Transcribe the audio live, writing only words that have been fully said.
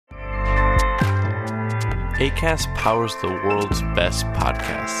Acast powers the world's best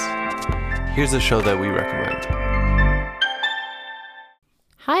podcasts. Here's a show that we recommend.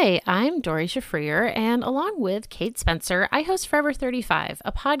 Hi, I'm Dory Shafrier, and along with Kate Spencer, I host Forever 35,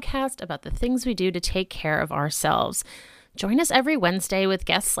 a podcast about the things we do to take care of ourselves. Join us every Wednesday with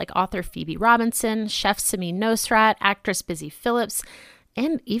guests like author Phoebe Robinson, chef Samin Nosrat, actress Busy Phillips,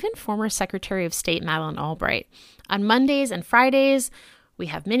 and even former Secretary of State Madeleine Albright. On Mondays and Fridays, we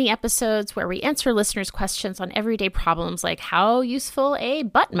have mini episodes where we answer listeners' questions on everyday problems like how useful a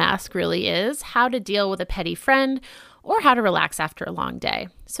butt mask really is, how to deal with a petty friend, or how to relax after a long day.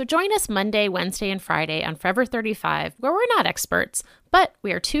 So join us Monday, Wednesday, and Friday on Forever 35, where we're not experts, but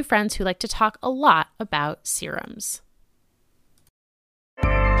we are two friends who like to talk a lot about serums.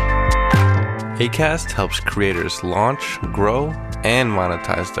 Acast helps creators launch, grow, and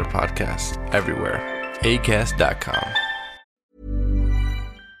monetize their podcasts everywhere. Acast.com.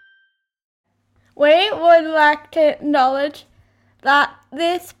 We would like to acknowledge that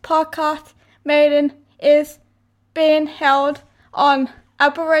this podcast meeting is being held on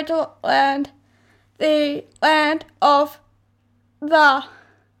Aboriginal land, the land of the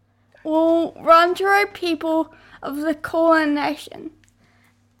Wurundjeri people of the Kulin Nation.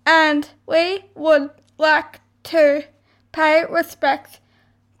 And we would like to pay respect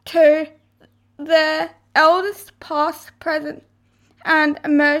to the elders past, present, and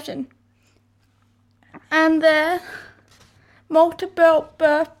emerging, and their multiple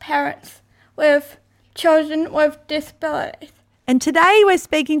birth parents with children with disabilities. And today we're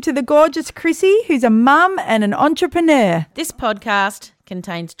speaking to the gorgeous Chrissy, who's a mum and an entrepreneur. This podcast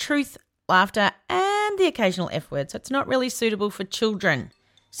contains truth, laughter, and the occasional F word, so it's not really suitable for children.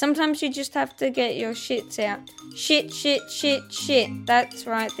 Sometimes you just have to get your shits out. Shit, shit, shit, shit. That's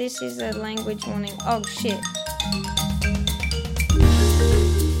right, this is a language warning. Oh, shit.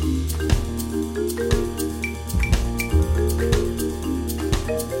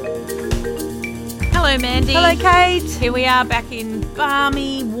 Hello, Mandy. Hello, Kate. Here we are back in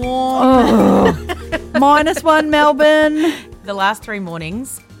balmy, warm. -1 Melbourne. The last 3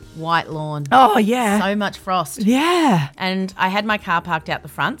 mornings, white lawn. Oh, yeah. So much frost. Yeah. And I had my car parked out the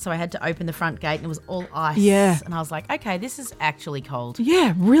front, so I had to open the front gate and it was all ice. Yeah. And I was like, okay, this is actually cold.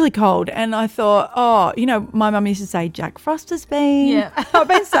 Yeah, really cold. And I thought, my mum used to say, Jack Frost has been. Yeah. I've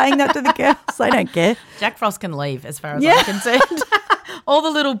been saying that to the girls. They don't care. Jack Frost can leave as far as I'm concerned. All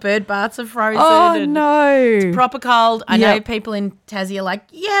the little bird baths are frozen. Oh, and no. It's proper cold. I know Yep. people in Tassie are like,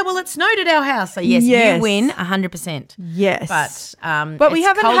 yeah, well, it snowed at our house. So, yes, Yes. you win 100%. Yes. But we it's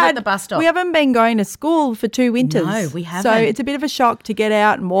haven't cold had at the bus stop. We haven't been going to school for 2 winters. No, we haven't. So it's a bit of a shock to get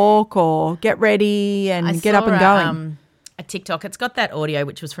out and walk or get ready and I get up saw and going. A TikTok. It's got that audio,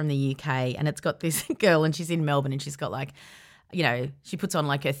 which was from the UK, and it's got this girl, and she's in Melbourne, and she's got like, she puts on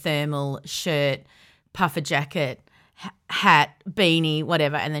like her thermal shirt, puffer jacket, hat, beanie,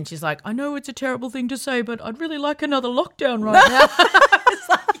 whatever, and then she's like, I know it's a terrible thing to say, but I'd really like another lockdown right now. It's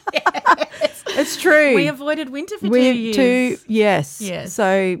like, yes. It's true. We avoided winter for 2 years. Yes. Yes.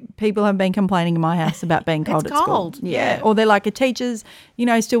 So people have been complaining in my house about being cold It's at school. cold, yeah. Or they're like, teachers,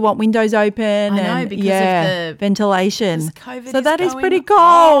 still want windows open. I know, and, because of the ventilation. COVID So that is going pretty cold.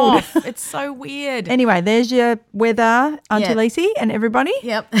 off. It's so weird. Anyway, there's your weather, Auntie Yeah. Lacey and everybody.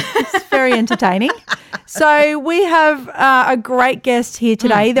 Yep. It's very entertaining. So we have a great guest here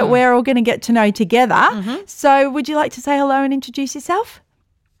today that we're all going to get to know together. So would you like to say hello and introduce yourself?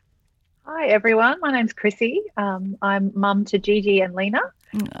 Hi everyone, my name's Chrissy. I'm mum to Gigi and Lena,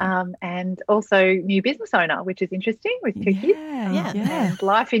 and also new business owner, which is interesting with 2 kids. Yeah. And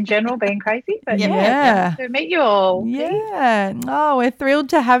life in general being crazy. But Yeah. to meet you all. Yeah. Oh, we're thrilled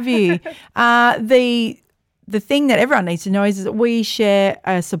to have you. The thing that everyone needs to know is that we share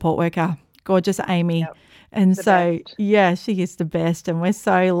a support worker, gorgeous Amy. Yep. And The so, best. yeah, she is the best, and we're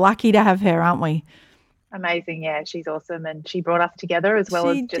so lucky to have her, aren't we? Amazing, yeah, she's awesome, and she brought us together as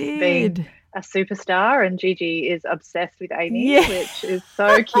well She as just did. being a superstar. And Gigi is obsessed with Amy, Yeah. which is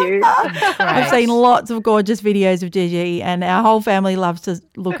so cute. I've seen lots of gorgeous videos of Gigi, and our whole family loves to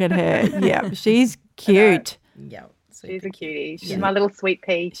look at her. Yeah, she's cute. Yeah. She's a cutie. She's my little sweet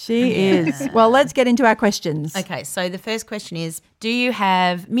pea. She is. Well, let's get into our questions. Okay, so the first question is, do you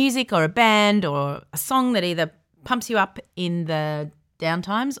have music or a band or a song that either pumps you up in the down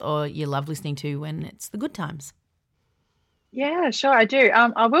times or you love listening to when it's the good times? Yeah, sure, I do.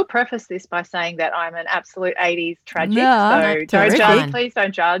 I will preface this by saying that I'm an absolute 80s tragic, No, so don't terrific. judge. Please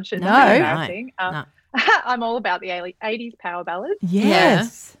don't judge. It's No. not embarrassing. No. I'm all about the 80s power ballads.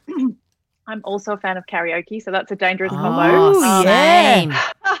 Yes. I'm also a fan of karaoke, so that's a dangerous Oh, combo. yeah. same.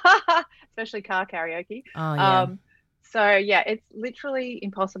 Especially car karaoke. Oh, yeah. So yeah, it's literally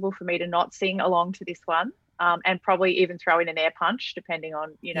impossible for me to not sing along to this one, and probably even throw in an air punch depending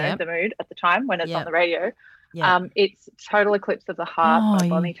on the mood at the time when it's on the radio. It's Total Eclipse of the Heart by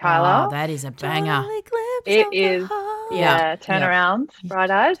Bonnie Tyler. Oh, that is a banger. It is, Turn Around,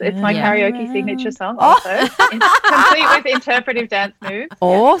 Bright Eyes. It's my Turn karaoke around. signature song also. Complete with interpretive dance moves.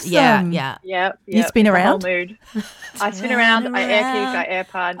 Awesome. Yeah. Yep. You spin it's a whole around? mood. I spin around, I air kick, I air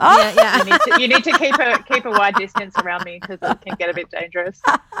punch. You need to keep a wide distance around me because it can get a bit dangerous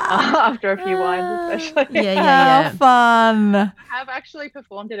after a few wines, especially. How fun. I have actually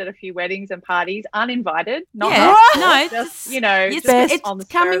performed it at a few weddings and parties, uninvited. Not no, just it's on the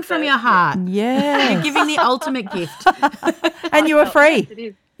coming from your heart. Yeah. You're giving the ultimate gift. And you were free. Yes, it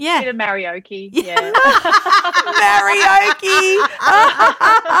is. Yeah. Bit of karaoke. Yeah. Karaoke.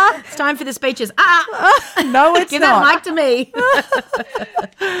 It's time for the speeches. No, it's Give not. that mic to me.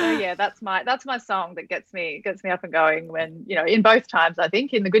 So yeah, that's my song that gets me up and going when, in both times, I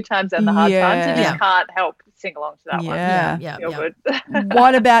think, in the good times and the hard times. You just can't help sing along to that one. Yeah. Feel good.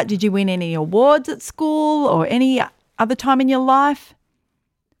 What about, did you win any awards at school or any other time in your life?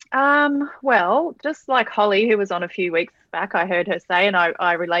 Well, just like Holly, who was on a few weeks back, I heard her say, and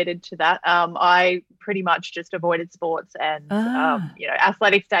I related to that. I pretty much just avoided sports and,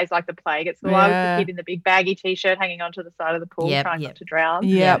 athletics days like the plague at school. I was the kid in the big baggy T-shirt hanging onto the side of the pool trying not to drown.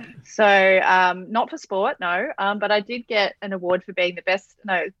 Yep. So not for sport, no. But I did get an award for being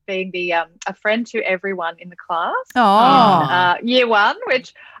a friend to everyone in the class in year one,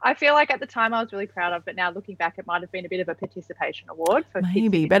 which I feel like at the time I was really proud of, but now looking back, it might have been a bit of a participation award. For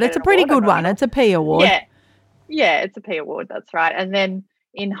Maybe, but it's a pretty good one. It's a P award. Yeah, it's a P award. That's right. And then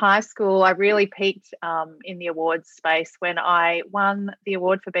in high school, I really peaked in the awards space when I won the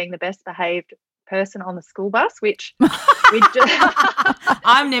award for being the best behaved person on the school bus, which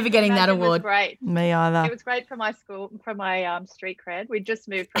I'm never getting that award. Was great. Me either. It was great for my school, for my street cred. We just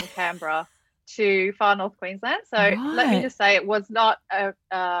moved from Canberra to far north Queensland, so let me just say it was not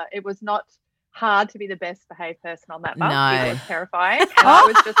hard to be be the best behaved person on that bus. No. It was terrifying. And I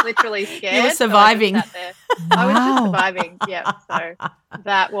was just literally scared. You were surviving. So I was just surviving. Yeah. So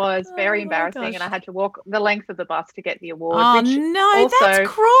that was very embarrassing. And I had to walk the length of the bus to get the award. Oh, which no, also, that's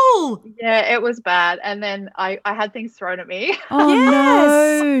cruel. Yeah, it was bad. And then I had things thrown at me. Oh,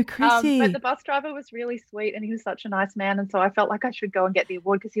 no, Chrissy. But the bus driver was really sweet and he was such a nice man. And so I felt like I should go and get the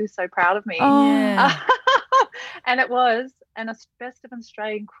award because he was so proud of me. Oh. Yeah. And it was a best of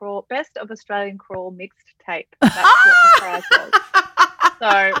Australian crawl mixed tape. That's what the prize was.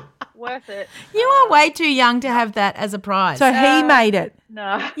 So worth it. You are way too young to have that as a prize. So he made it.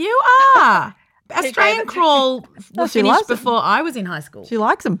 No. You are. Australian crawl was finished before I was in high school. She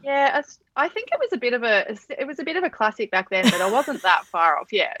likes them. Yeah, I think it was a bit of a classic back then, but I wasn't that far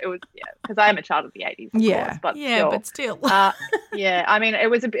off. Yeah, it was. Yeah, because I am a child of the 80s. Of course, but still. Yeah, I mean, it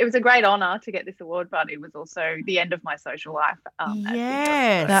was a great honour to get this award, but it was also the end of my social life.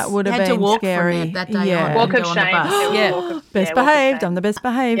 Yes, that would have been to walk scary. From that day yeah. on. Walk of shame. Best behaved. I'm the best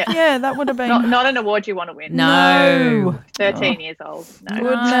behaved. Yeah, that would have been not an award you want to win. No. 13 years old. No.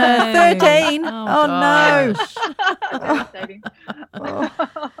 Goodness. 13. Oh no. Devastating.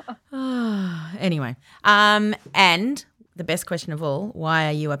 Anyway, and the best question of all, why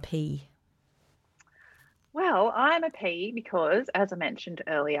are you a P? Well, I'm a P because, as I mentioned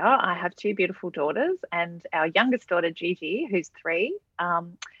earlier, I have two beautiful daughters, and our youngest daughter, Gigi, who's 3,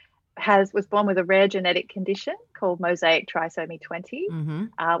 was born with a rare genetic condition called Mosaic Trisomy 20,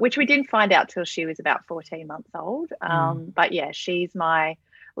 which we didn't find out till she was about 14 months old. But yeah, she's my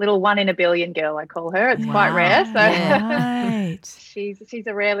little 1 in a billion girl, I call her. It's quite rare. So Right. she's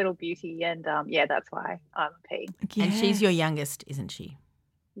a rare little beauty, and that's why I'm a P. And she's your youngest, isn't she?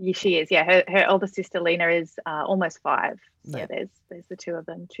 Yeah, she is. Yeah, her older sister Lena is almost 5. So there's the two of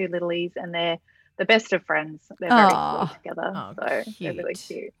them, two littlies, and they're the best of friends. They're very sweet together. So they're really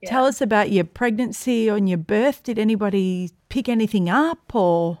cute. Yeah. Tell us about your pregnancy and your birth. Did anybody pick anything up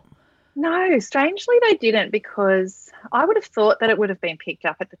or? No, strangely they didn't, because I would have thought that it would have been picked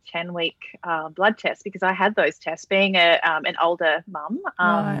up at the 10-week blood test, because I had those tests. Being an older mum,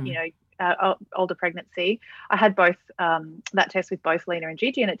 older pregnancy, I had both that test with both Lena and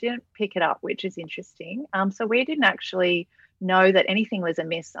Gigi, and it didn't pick it up, which is interesting. So we didn't actually know that anything was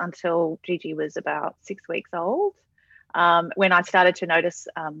amiss until Gigi was about 6 weeks old. When I started to notice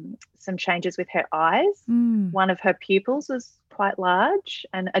some changes with her eyes. One of her pupils was quite large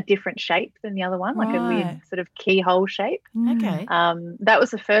and a different shape than the other one, like a weird sort of keyhole shape. Okay. That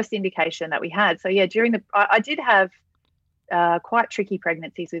was the first indication that we had. So yeah, I did have quite tricky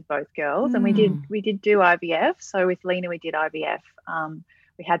pregnancies with both girls, and we did do IVF. So with Lena we did IVF.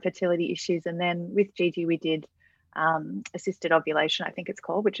 We had fertility issues, and then with Gigi we did assisted ovulation, I think it's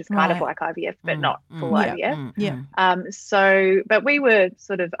called, which is kind of like IVF, but not full Yeah. IVF. But we were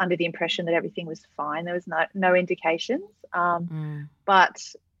sort of under the impression that everything was fine. There was no indications.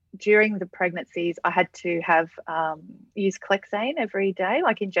 But during the pregnancies, I had to have use Clexane every day,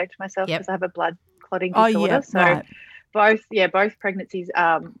 like inject myself because I have a blood clotting disorder. Both pregnancies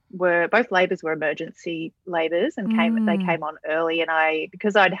both labours were emergency labours and they came on early, and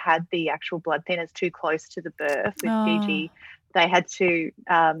because I'd had the actual blood thinners too close to the birth with Gigi, they had to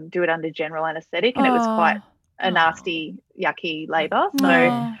do it under general anaesthetic, and it was quite a nasty, yucky labour.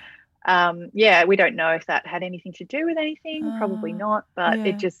 So we don't know if that had anything to do with anything. Probably not, but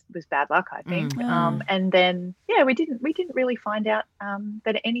it just was bad luck, I think. And then we didn't really find out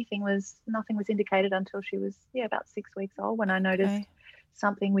that nothing was indicated until she was about 6 weeks old, when I noticed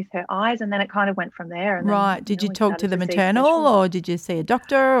something with her eyes, and then it kind of went from there. And then, Did you talk to the maternal, or did you see a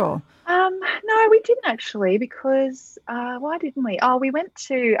doctor, or? No, we didn't actually, because why didn't we? We went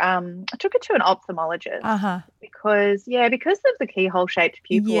to I took her to an ophthalmologist because of the keyhole shaped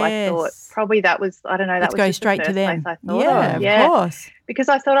pupil. I thought probably that was, I don't know, that Let's was go just straight the to first them. place I thought Of course. because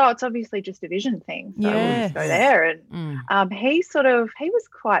I thought, it's obviously just a vision thing, so we'll just go there. And he was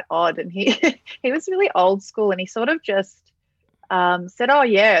quite odd, and he he was really old school, and he sort of just said,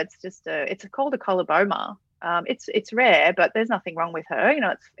 it's called a coloboma. It's rare, but there's nothing wrong with her.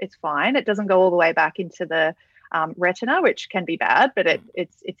 It's fine. It doesn't go all the way back into the retina, which can be bad, but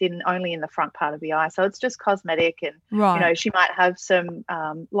it's only in the front part of the eye. So it's just cosmetic, and she might have some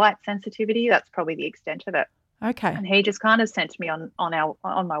light sensitivity. That's probably the extent of it. Okay. And he just kind of sent me on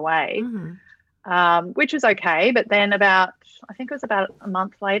my way, which was okay. But then I think it was about a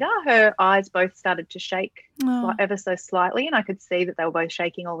month later, her eyes both started to shake ever so slightly, and I could see that they were both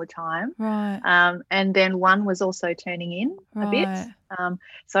shaking all the time. Right. And then one was also turning in a bit.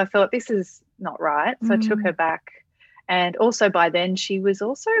 So I thought, this is not right. So I took her back. And also by then she was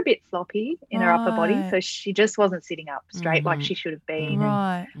also a bit floppy in her upper body. So she just wasn't sitting up straight like she should have been.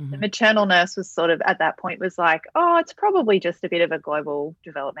 Right. The maternal nurse was sort of at that point was like, it's probably just a bit of a global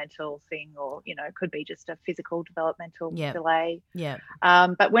developmental thing, or, could be just a physical developmental delay. Yeah.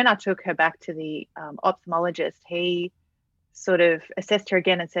 But when I took her back to the ophthalmologist, he sort of assessed her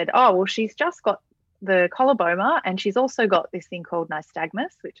again and said, she's just got the coloboma, and she's also got this thing called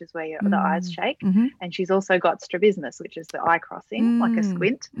nystagmus, which is where the eyes shake, and she's also got strabismus, which is the eye crossing, like a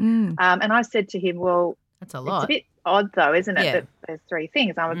squint. And I said to him, well, that's a lot. It's a bit odd though, isn't it, that there's three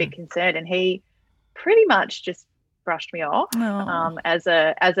things? I'm a bit concerned. And he pretty much just brushed me off as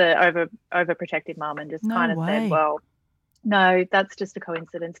a overprotective mum, and just kind of said, well, no, that's just a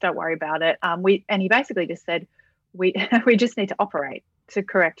coincidence, don't worry about it. And he basically just said, we just need to operate to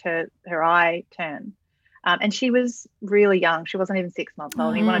correct her eye turn. And she was really young. She wasn't even 6 months old.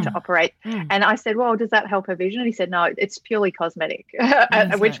 And he wanted to operate. And I said, well, does that help her vision? And he said, no, it's purely cosmetic.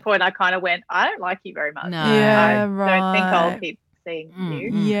 At which point I kind of went, I don't like you very much. No. I don't think I'll keep seeing you.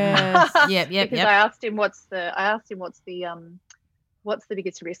 Yes. Because I asked him what's the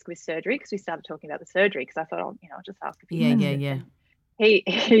biggest risk with surgery, because we started talking about the surgery, because I thought, I'll just ask a few questions. Yeah. He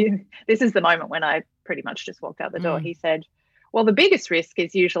this is the moment when I pretty much just walked out the door. He said, well, the biggest risk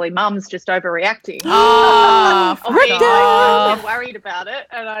is usually mum's just overreacting. I'm worried about it.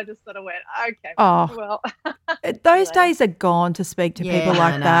 And I just sort of went, okay, well. Those days are gone to speak to people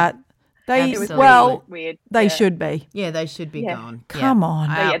like that. It was weird. They should be. Yeah, they should be gone. Come on.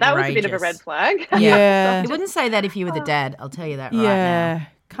 So, that was a bit of a red flag. Yeah. You wouldn't say that if you were the dad, I'll tell you that right now. Yeah.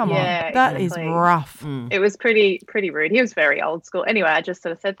 Come on. That is rough. It was pretty rude. He was very old school. Anyway, I just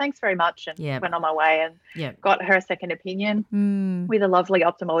sort of said thanks very much and went on my way, and got her a second opinion with a lovely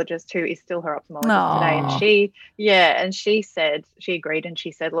ophthalmologist who is still her ophthalmologist today. And she said, she agreed, and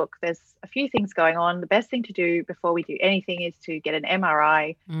she said, look, there's a few things going on. The best thing to do before we do anything is to get an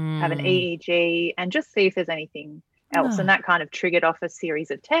MRI, have an EEG, and just see if there's anything else. And that kind of triggered off a series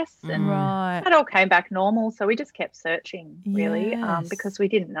of tests, and that all came back normal. So we just kept searching, really, because we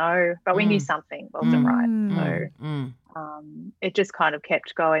didn't know, but we knew something wasn't right. So it just kind of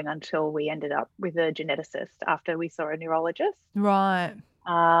kept going until we ended up with a geneticist after we saw a neurologist. Right.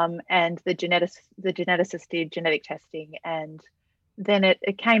 And the geneticist did genetic testing, and then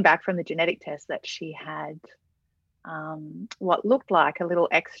it came back from the genetic test that she had what looked like a little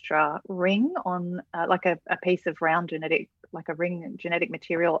extra ring on like a piece of round genetic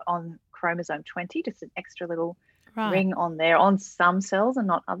material on chromosome 20, just an extra little ring on there on some cells and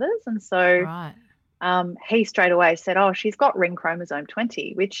not others. And so he straight away said, she's got ring chromosome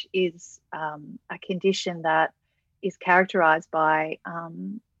 20, which is a condition that is characterized by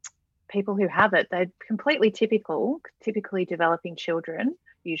people who have it. They're completely typically developing children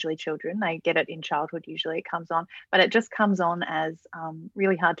usually children. They get it in childhood, usually it comes on, but it just comes on as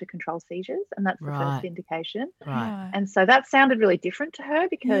really hard to control seizures, and that's the first indication. Right. And so that sounded really different to her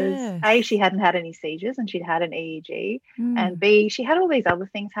because Yes. A, she hadn't had any seizures and she'd had an EEG, and B, she had all these other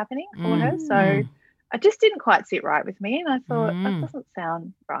things happening for her. So it just didn't quite sit right with me, and I thought that doesn't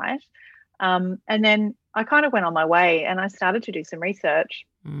sound right. And then I kind of went on my way and I started to do some research,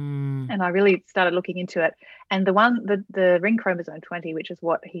 and I really started looking into it. And the ring chromosome 20, which is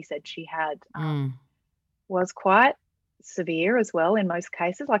what he said she had, was quite severe as well in most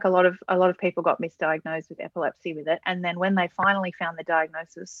cases. Like a lot of people got misdiagnosed with epilepsy with it, and then when they finally found the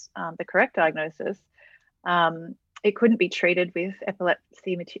diagnosis, the correct diagnosis, it couldn't be treated with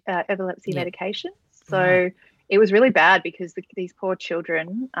epilepsy medication. So it was really bad because these poor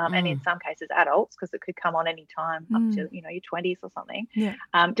children, and in some cases adults, because it could come on any time up to your 20s or something,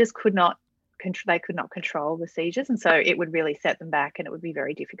 just could not control the seizures, and so it would really set them back, and it would be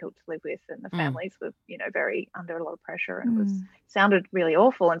very difficult to live with, and the families were very under a lot of pressure, and it sounded really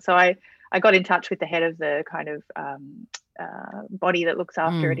awful. And so I got in touch with the head of the kind of body that looks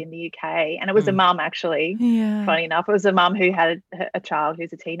after it in the UK, and it was a mum, actually. Funny enough, it was a mum who had a child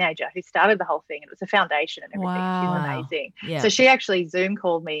who's a teenager who started the whole thing. It was a foundation and everything. Wow. She's amazing. So she actually Zoom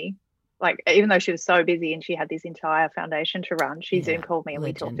called me, like, even though she was so busy and she had this entire foundation to run, she Zoom called me and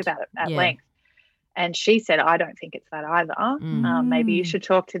we talked about it at length. And she said, I don't think it's that either. Maybe you should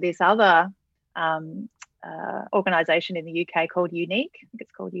talk to this other organisation in the UK called Unique. I think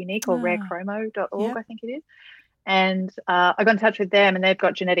it's called Unique, or rarechromo.org, I think it is. And I got in touch with them, and they've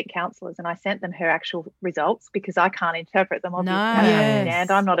got genetic counsellors, and I sent them her actual results because I can't interpret them, obviously. I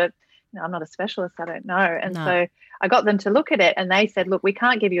don't understand. I'm not a specialist. I don't know. And so I got them to look at it, and they said, look, we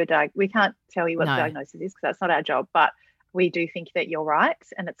can't give you we can't tell you what the diagnosis is because that's not our job, but we do think that you're right,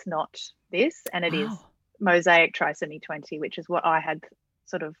 and it's not this, and it is Mosaic Trisomy 20, which is what I had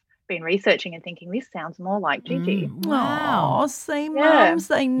sort of been researching and thinking, this sounds more like Gigi. Wow. See, mums,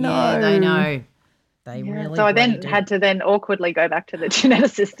 they know. Yeah, they know. They really. So I then had to awkwardly go back to the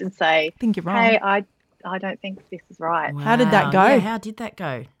geneticist and say, I think you're wrong. Hey, I don't think this is right. Wow. How did that go? Yeah, how did that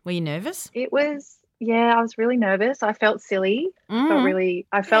go? Were you nervous? It was, I was really nervous. I felt silly. I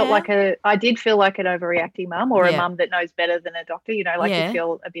did feel like an overreacting mum, or a mum that knows better than a doctor, you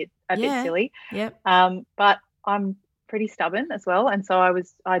feel a bit silly. But I'm pretty stubborn as well. And so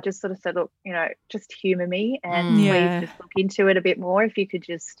I just sort of said, look, just humour me and please just look into it a bit more if you could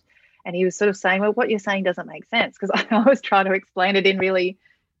just. And he was sort of saying, well, what you're saying doesn't make sense, because I was trying to explain it in really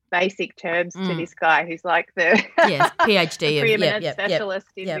basic terms to this guy who's like the PhD preeminent specialist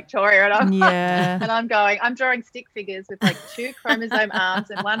in Victoria, and I'm drawing stick figures with like 2 chromosome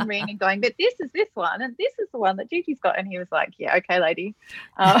arms and 1 ring, and going, but this is this one, and this is the one that Gigi's got. And he was like, yeah, okay, lady,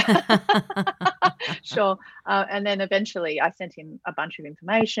 sure. And then eventually I sent him a bunch of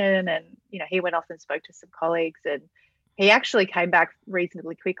information, and he went off and spoke to some colleagues, and he actually came back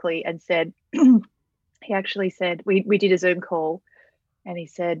reasonably quickly and said, he actually said, we did a Zoom call, and he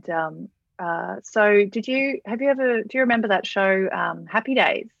said, so do you remember that show, Happy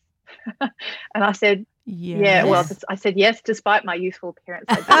Days? And I said, yeah, well, I said, yes, despite my youthful appearance.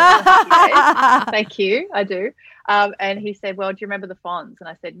 I do Happy Days. Thank you, I do. And he said, well, do you remember the Fonz? And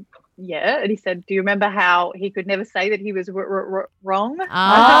I said, yeah. And he said, do you remember how he could never say that he was wrong?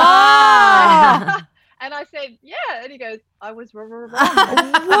 And I said, yeah. And he goes, I was wrong. Wow. I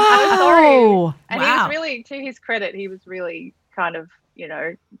was sorry. And he was really, to his credit, he was really kind of,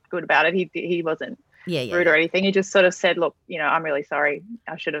 good about it. He wasn't rude or anything. He just sort of said, look, I'm really sorry.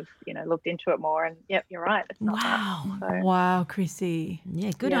 I should have, looked into it more. And yep, you're right. It's not that. So, wow, Chrissy.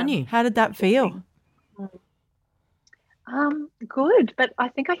 Yeah, good on you. How did that feel? Good, but I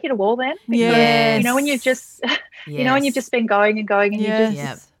think I hit a wall then. Yes. When you've just, when you've just been going and going, and you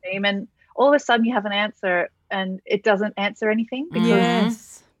just steam, and all of a sudden you have an answer and it doesn't answer anything,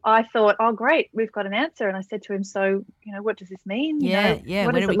 because I thought, oh, great, we've got an answer. And I said to him, so, what does this mean? What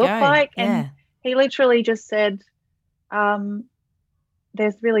does it look like? And he literally just said,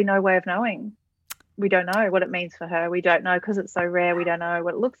 there's really no way of knowing. We don't know what it means for her. We don't know, because it's so rare. We don't know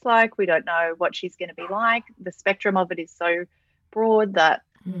what it looks like. We don't know what she's going to be like. The spectrum of it is so broad that,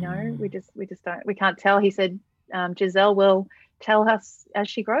 we just don't, we can't tell. He said, Giselle will tell us as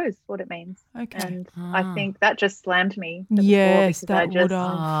she grows what it means. Okay. And I think that just slammed me. Yes, that would have.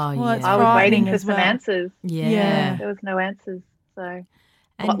 I was waiting for some answers. Yeah. There was no answers. So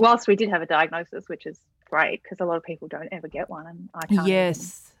whilst we did have a diagnosis, which is great, because a lot of people don't ever get one, and I can't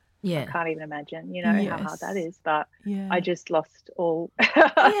I can't even imagine, how hard that is. But I just lost all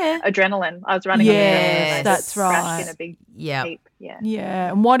adrenaline. I was running on adrenaline. That's right. In a big heap. Yeah.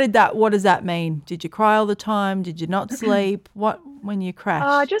 Yeah. And what does that mean? Did you cry all the time? Did you not sleep? What when you crashed?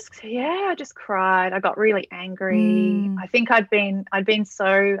 I just cried. I got really angry. I think I'd been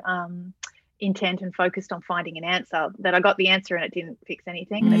so intent and focused on finding an answer that I got the answer and it didn't fix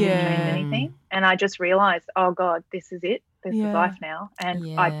anything and it didn't change anything. And I just realised, oh God, this is it. This is life now.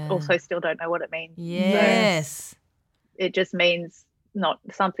 And I also still don't know what it means. Yes. So it just means not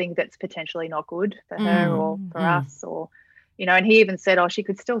something that's potentially not good for her or for us, or and he even said, she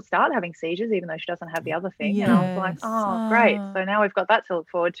could still start having seizures even though she doesn't have the other thing. And I was like, oh, great. So now we've got that to look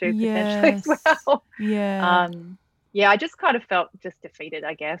forward to potentially as well. I just kind of felt just defeated,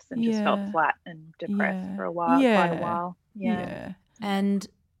 I guess, and just felt flat and depressed for a while, quite a while. And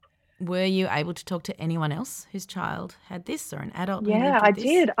were you able to talk to anyone else whose child had this, or an adult? Yeah, I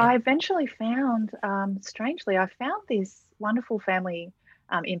did. Yeah. I eventually found, strangely, I found this wonderful family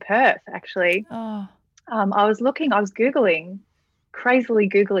in Perth, actually. I was crazily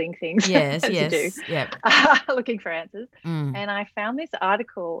Googling things. Yes, to do, looking for answers. And I found this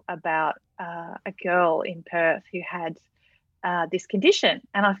article about a girl in Perth who had this condition.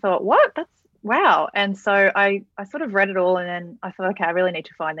 And I thought, what? That's wow. And so I sort of read it all, and then I thought, okay, I really need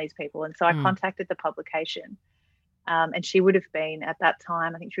to find these people. And so I contacted the publication. And she would have been, at that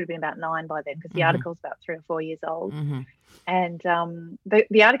time, I think she would have been about 9 by then, because the article's about 3 or 4 years old. And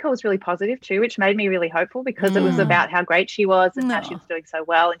the article was really positive too, which made me really hopeful, because it was about how great she was and how she was doing so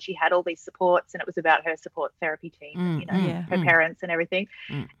well, and she had all these supports, and it was about her support therapy team, and, her parents and everything.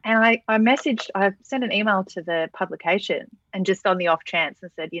 And I sent an email to the publication, and just on the off chance,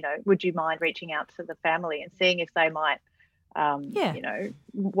 and said, would you mind reaching out to the family and seeing if they might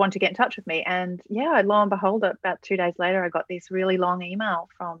want to get in touch with me. And lo and behold, about 2 days later, I got this really long email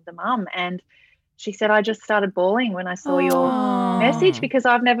from the mum, and she said, I just started bawling when I saw your message, because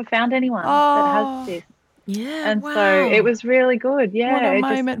I've never found anyone that has this. And so it was really good. What a it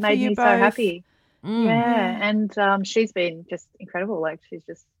moment just made for you me both. so happy. And she's been just incredible. Like, she's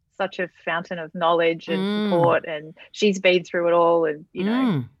just such a fountain of knowledge and support, and she's been through it all, and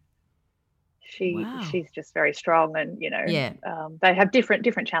she's just very strong, and they have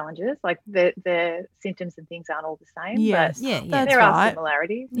different challenges, like their symptoms and things aren't all the same, but there are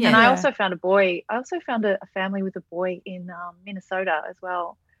similarities. And I also found a family with a boy in Minnesota as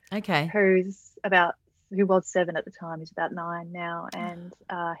well, who was 7 at the time. He's about 9 now, and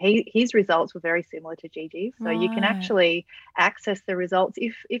his results were very similar to Gigi's. So you can actually access the results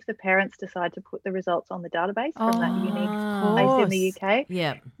if the parents decide to put the results on the database from that unique place in the UK.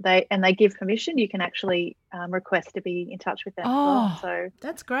 They give permission. You can actually request to be in touch with them as well. So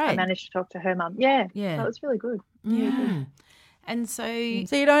that's great. I managed to talk to her mum. So it was really good. And so you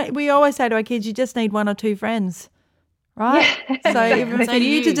don't. We always say to our kids, you just need 1 or 2 friends. Right? So even for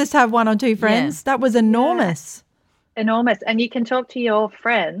you to just have 1 or 2 friends, that was enormous. Enormous. And you can talk to your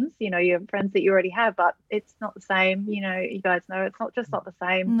friends, your friends that you already have, but it's not the same. You guys know it's not the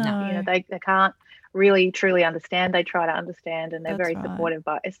same. No. They can't really truly understand. They try to understand, and they're very supportive,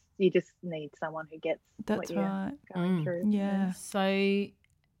 but you just need someone who gets what you're going through. Yeah. So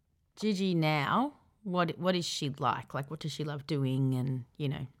Gigi now, what is she like? Like, what does she love doing? And,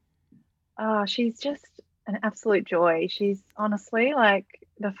 she's just an absolute joy. She's honestly like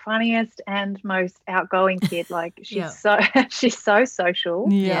the funniest and most outgoing kid. Like, she's so social.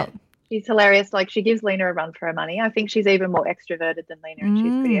 She's hilarious. Like, she gives Lena a run for her money. I think she's even more extroverted than Lena, and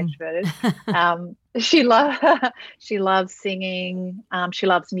she's pretty extroverted. She loves singing. She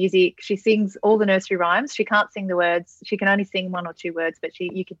loves music. She sings all the nursery rhymes. She can't sing the words. She can only sing 1 or 2 words, but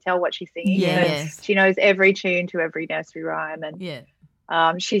you can tell what she's singing. Yes. So she knows every tune to every nursery rhyme, and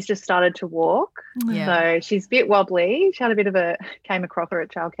she's just started to walk. So she's a bit wobbly. She had came across her at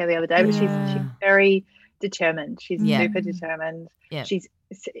childcare the other day, but she's very determined. She's super determined. She's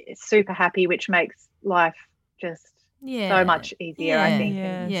super happy, which makes life just so much easier, I think.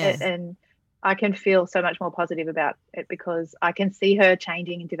 And I can feel so much more positive about it, because I can see her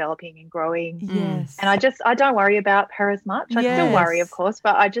changing and developing and growing. And I don't worry about her as much. I still worry, of course,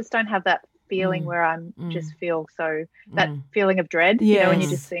 but I just don't have that feeling where I'm just feel so that feeling of dread, when you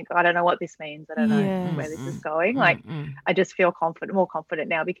just think, I don't know what this means, I don't know where this is going. Like, I just feel more confident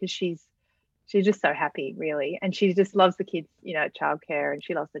now, because she's just so happy, really, and she just loves the kids, at childcare, and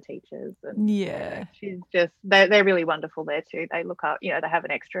she loves the teachers, and she's just they're really wonderful there too. They look up, they have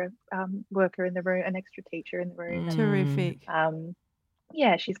an extra worker in the room, an extra teacher in the room. Terrific.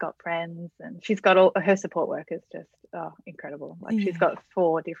 She's got friends, and she's got all her support workers, just incredible. Like, she's got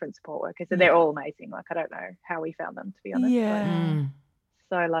 4 different support workers, and they're all amazing. Like, I don't know how we found them, to be honest.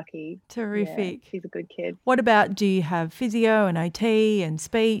 So lucky. Terrific. She's a good kid. What about, do you have physio and OT and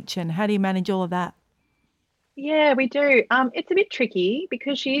speech, and how do you manage all of that? Yeah, we do. It's a bit tricky,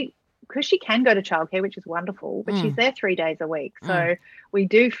 because she because she can go to childcare, which is wonderful, but she's there 3 days a week. So we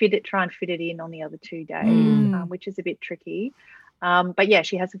do try and fit it in on the other 2 days, which is a bit tricky. But yeah,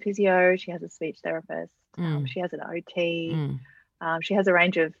 she has a physio, she has a speech therapist, she has an OT, she has a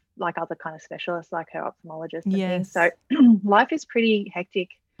range of like other kind of specialists like her ophthalmologist and things. So life is pretty hectic.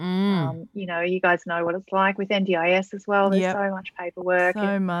 You know, you guys know what it's like with NDIS as well. There's so much paperwork.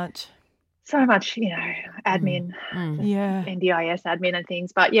 So much, you know, admin, NDIS admin and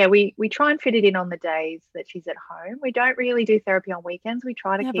things. But yeah, we try and fit it in on the days that she's at home. We don't really do therapy on weekends. We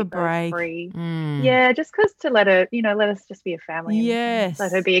try to keep those free. Yeah, just because to let us just be a family. And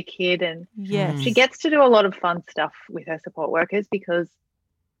let her be a kid. And she gets to do a lot of fun stuff with her support workers because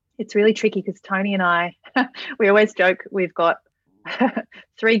it's really tricky because Tony and I, we always joke we've got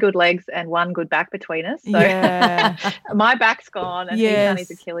 3 good legs and 1 good back between us. So my back's gone and he's done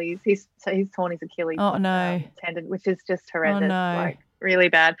his Achilles. He's torn his Achilles tendon, which is just horrendous, like really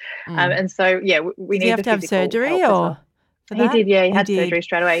bad. And so we need to have surgery or he did. He had surgery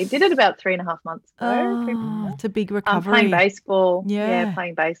straight away. He did it about 3.5 months ago. It's a big recovery. Playing baseball.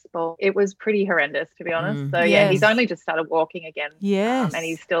 Playing baseball. It was pretty horrendous, to be honest. So he's only just started walking again. And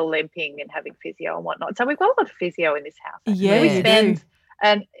he's still limping and having physio and whatnot. So we've got a lot of physio in this house. We spend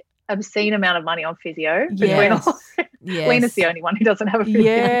an obscene amount of money on physio. Lena's the only one who doesn't have a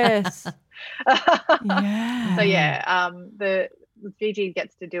physio. So Gigi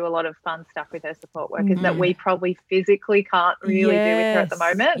gets to do a lot of fun stuff with her support workers that we probably physically can't really do with her at the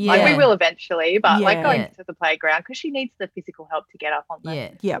moment. Like we will eventually, but like going to the playground because she needs the physical help to get up on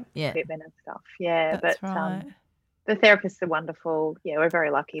the equipment and stuff. That's right. The therapists are wonderful. Yeah, we're very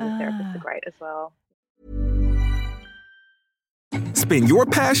lucky. The therapists are great as well. Spin your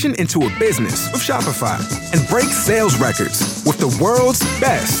passion into a business with Shopify and break sales records with the world's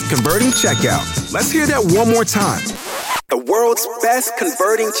best converting checkout. Let's hear that one more time. The world's best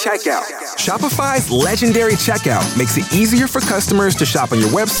converting checkout. Shopify's legendary checkout makes it easier for customers to shop on your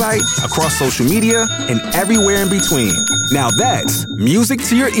website, across social media, and everywhere in between. Now that's music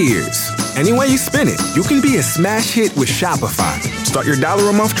to your ears. Any way you spin it, you can be a smash hit with Shopify. Start your $1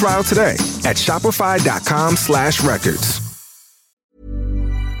 a month trial today at shopify.com/records.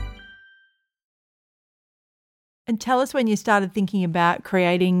 And tell us when you started thinking about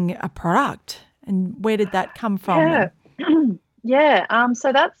creating a product and where did that come from?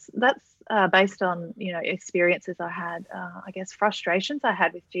 So that's based on, you know, experiences I had, I guess frustrations I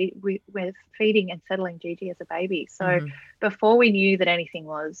had with feeding and settling Gigi as a baby. So before we knew that anything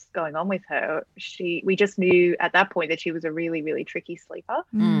was going on with her, we just knew at that point that she was a really, really tricky sleeper.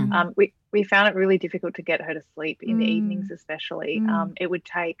 We found it really difficult to get her to sleep in the evenings, especially. It would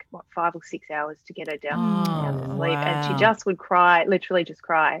take 5 or 6 hours to get her down to sleep, and she just would cry, literally just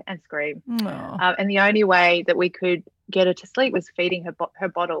cry and scream. And the only way that we could get her to sleep was feeding her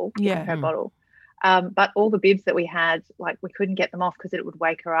bottle, but all the bibs that we had, like we couldn't get them off because it would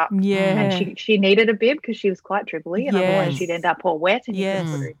wake her up. And she needed a bib because she was quite dribbly, and otherwise she'd end up all wet and you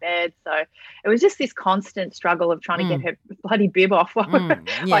couldn't put her in bed. So it was just this constant struggle of trying to get her bloody bib off,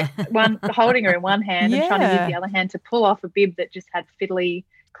 like holding her in one hand and trying to use the other hand to pull off a bib that just had fiddly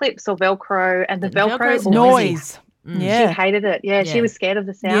clips or Velcro, and the Velcro's noise. She hated it. She was scared of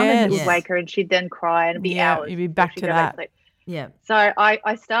the sound, and it would wake her, and she'd then cry, and it'd be hours. You'd be back to that. So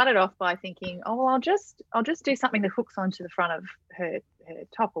I started off by thinking, I'll just do something that hooks onto the front of her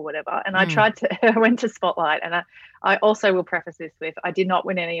top or whatever. And I went to Spotlight, and I also will preface this with, I did not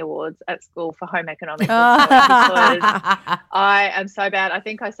win any awards at school for home economics. Because I am so bad. I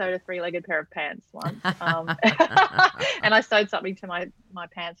think I sewed a 3-legged pair of pants once. And I sewed something to my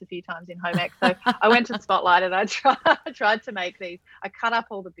pants a few times in home ec. So I went to Spotlight and I tried to make these. I cut up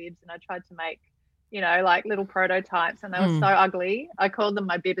all the bibs and I tried to make, you know, like little prototypes, and they were so ugly. I called them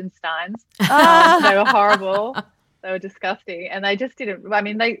my Bibbensteins. They were horrible. They were disgusting, and they just didn't. I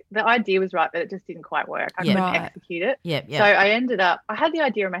mean, the idea was right, but it just didn't quite work. I couldn't execute it. So I had the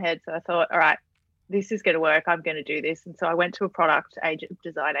idea in my head, so I thought, all right, this is going to work. I'm going to do this. And so I went to a product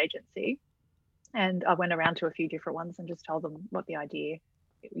design agency, and I went around to a few different ones and just told them what the idea,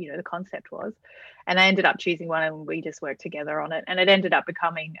 you know, the concept was. And I ended up choosing one, and we just worked together on it. And it ended up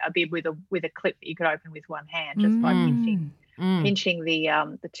becoming a bib with a clip that you could open with one hand just by pinching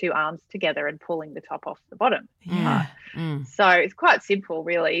the 2 arms together and pulling the top off the bottom. So it's quite simple,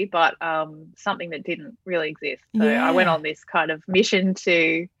 really, but something that didn't really exist. So I went on this kind of mission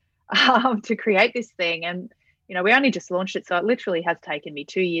to create this thing, and you know, we only just launched it, so it literally has taken me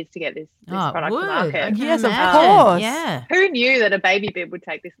 2 years to get this product to market. Yes, of course. Yeah. Who knew that a baby bib would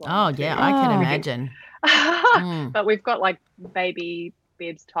take this long? Oh, yeah, I can imagine. But we've got like baby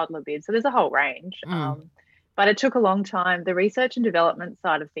bibs, toddler bibs, so there's a whole range. But it took a long time. The research and development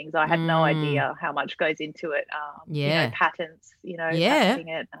side of things, I had no idea how much goes into it. Patents, patenting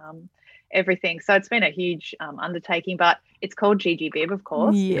it, everything. So it's been a huge undertaking, but it's called Gigi Bib, of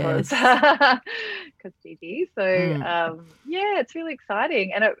course, because Gigi. So it's really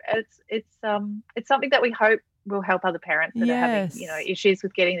exciting, and it's something that we hope will help other parents that are having issues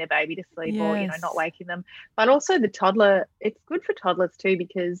with getting their baby to sleep or not waking them. But also the toddler, it's good for toddlers too,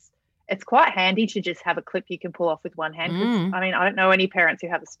 because it's quite handy to just have a clip you can pull off with one hand. I mean, I don't know any parents who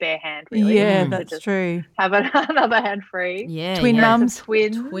have a spare hand, really. Yeah, that's true. Have another hand free. Yeah, twin mums.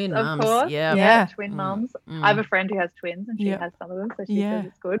 Twin mums, of course. Yeah. Twin mums. I have a friend who has twins, and she has some of them, so she says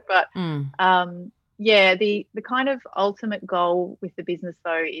it's good. But the kind of ultimate goal with the business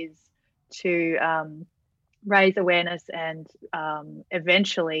though is to raise awareness and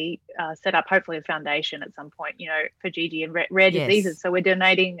eventually set up hopefully a foundation at some point, for Gigi and rare diseases. So we're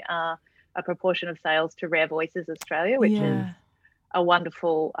donating a proportion of sales to Rare Voices Australia, which is a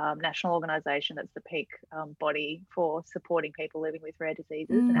wonderful national organisation that's the peak body for supporting people living with rare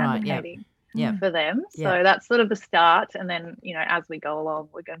diseases and advocating for them. So that's sort of the start. And then, as we go along,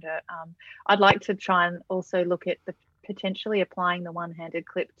 we're going to, I'd like to try and also look at potentially applying the one-handed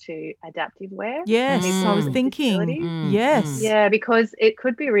clip to adaptive wear. Yes, I was thinking. Yes. Yeah, because it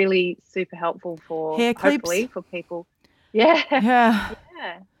could be really super helpful for hair clips, hopefully for people. Yeah.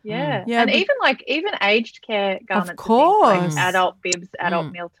 And even aged care garments. Of course. Like adult bibs,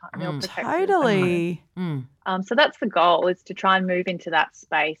 adult meal protectors. Totally. So that's the goal, is to try and move into that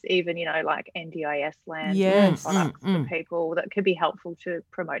space, even, like NDIS land products for people that could be helpful to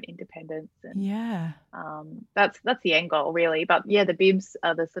promote independence. And, that's the end goal, really. But the bibs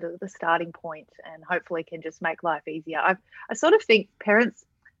are the sort of the starting point, and hopefully can just make life easier. I sort of think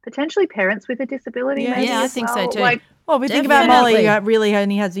potentially parents with a disability. I think so too. Well, we think about Molly, really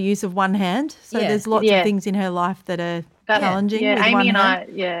only has the use of one hand. So there's lots of things in her life that are challenging. Yeah, with Amy one and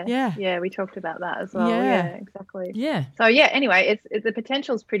hand. I, we talked about that as well. Yeah, exactly. Yeah. So anyway, it's the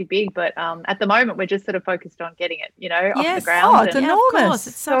potential is pretty big, but at the moment we're just sort of focused on getting it, off the ground. Oh, it's enormous. Of course.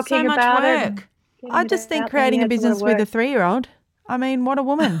 It's so much work. I just think creating a business with a 3-year-old. I mean, what a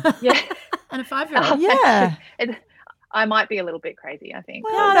woman. And a 5-year-old. Yeah. I might be a little bit crazy, I think.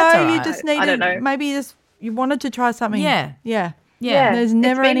 Well, that's all right. You just needed, maybe you wanted to try something. Yeah. There's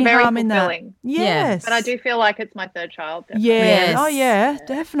never any harm in that. Yes. But I do feel like it's my third child. Definitely. Yes. Oh, yeah,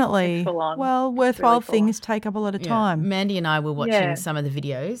 definitely. It's full on. Well, worthwhile things take up a lot of time. Mandy and I were watching some of the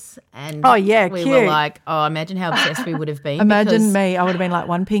videos, and we cute. were like, imagine how obsessed we would have been. Imagine me. I would have been like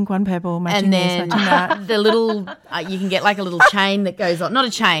one pink, one purple, matching and this, matching that. The little, you can get like a little chain that goes on. Not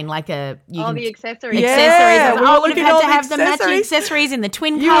a chain, like a... the accessories. Yeah. I would have had to have the matching accessories in the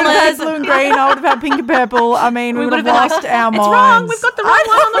twin colours. You would have had blue and green. I would have had pink and purple. I mean, we would have lost our minds. It's wrong. We've got the wrong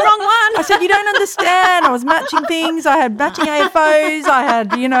one on the wrong one. I said, you don't understand. I was matching things. I had matching AFOs. I had,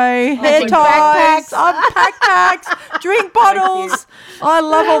 hair ties, backpacks, drink bottles. I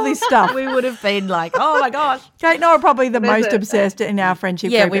love all this stuff. We would have been like, oh my gosh. Kate and I are probably the most obsessed in our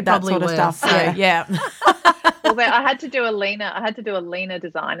friendship group with that sort of stuff. So, yeah. Well, I had to do a leaner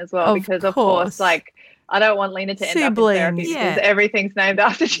design as well, because of course, I don't want Lena to end up in therapy because everything's named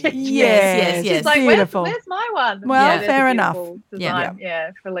after Gigi. Yes. She's like, where's my one? Well, fair enough. Design,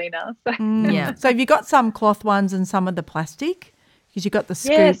 for Lena. So. So have you got some cloth ones and some of the plastic? Because you've got the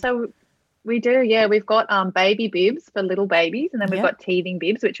scoop. Yeah, so we do. Yeah, we've got baby bibs for little babies, and then we've got teething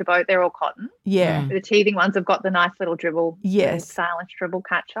bibs, which they're all cotton. Yeah. The teething ones have got the nice little dribble, silent dribble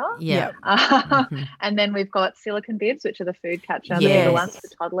catcher. Yeah. And then we've got silicone bibs, which are the food catcher, the little ones for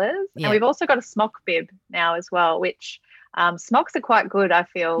toddlers. Yeah. And we've also got a smock bib now as well, which smocks are quite good, I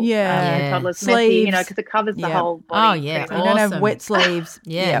feel. For toddlers, sleeves, because it covers the whole body. Oh, yeah. So you don't have wet sleeves.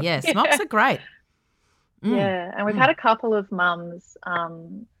 Yeah. Smocks are great. Yeah, and we've had a couple of mums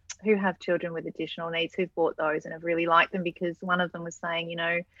who have children with additional needs who've bought those and have really liked them, because one of them was saying,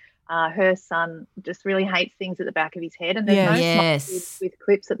 her son just really hates things at the back of his head, and there's no smocks with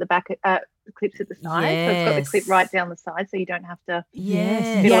clips at the back, clips at the side. So it's got the clip right down the side, so you don't have to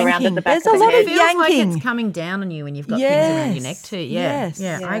fiddle around at the back. There's a lot of yanking. Like it's coming down on you when you've got things around your neck too. Yeah,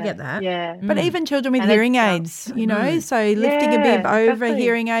 I get that. Yeah, but even children with hearing aids, so lifting a bib over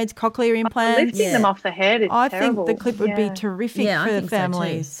hearing aids, cochlear implants, lifting them off the head is terrible. Think the clip would be terrific for the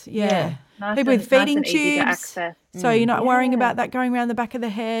families. So yeah. Nice people with feeding nice tubes, so you're not worrying about that going around the back of the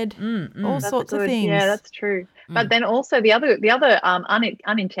head. All sorts of things. Yeah, that's true. But then also the other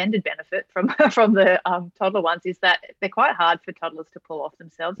unintended benefit from the toddler ones is that they're quite hard for toddlers to pull off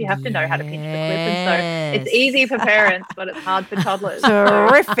themselves. You have to know how to pinch the clip, and so it's easy for parents, but it's hard for toddlers.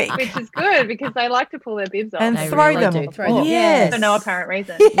 Terrific. Which is good because they like to pull their bibs off And They throw really them. do. Throw them. Yes. for no apparent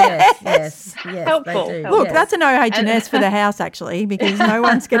reason. Yes. Helpful. They do. Look, Yes. that's an OH&S for the house, actually, because no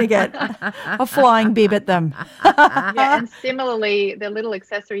one's going to get a flying bib at them. Yeah, and similarly, the little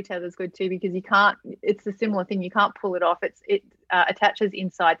accessory tether is good too because you can't. It's a similar thing. You can't pull it off. It attaches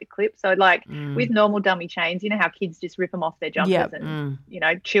inside the clip. So like with normal dummy chains, you know how kids just rip them off their jumpers and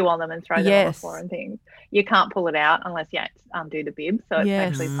chew on them and throw them on the floor and things. You can't pull it out unless you undo the bib. So it's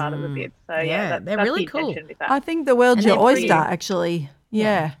actually part of the bib. So they're that's really the cool. intention with that. I think the world's your they're pretty. oyster, actually.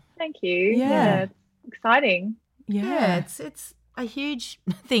 Yeah. Thank you. Yeah. It's exciting. Yeah, it's a huge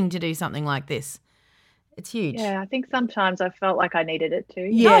thing to do something like this. It's huge. Yeah, I think sometimes I felt like I needed it too.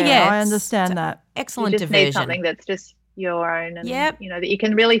 Yeah, yeah, I it's understand that. Excellent You just diversion. need something that's just your own and Yep. that you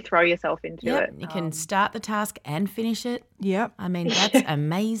can really throw yourself into it. You can start the task and finish it. Yep. I mean, that's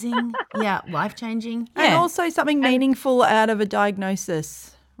amazing. Yeah, life-changing. And Yeah. also something meaningful out of a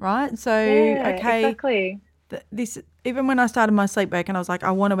diagnosis, right? So, okay, exactly. this even when I started my sleep work and I was like, I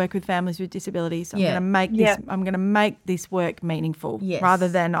want to work with families with disabilities. I'm Yeah. going to make this. I'm going to make this work meaningful, rather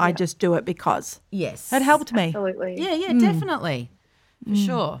than I just do it because. Yes. It helped me. Absolutely. Yeah, definitely. For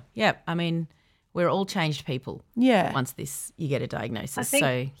sure. Yep. I mean, we're all changed people. Yeah. Once you get a diagnosis. I think-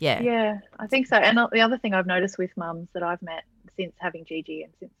 So, yeah. Yeah, I think so. And the other thing I've noticed with mums that I've met since having Gigi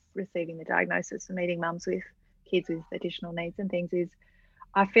and since receiving the diagnosis and meeting mums with kids with additional needs and things is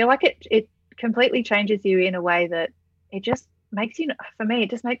I feel like it completely changes you in a way that it just makes you, for me, it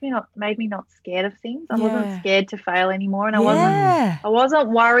just made me not scared of things. I wasn't scared to fail anymore, and I wasn't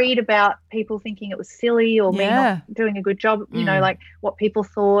worried about people thinking it was silly or me not doing a good job, like what people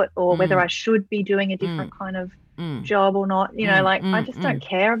thought or whether I should be doing a different kind of job or not. I just don't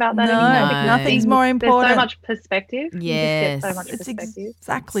care about that anymore. Because nothing's more important. There's so much perspective. Yes. You just get so much It's perspective.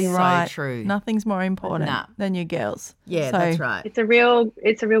 exactly So right. true. Nothing's more important than your girls. Yeah, So, that's right. It's a real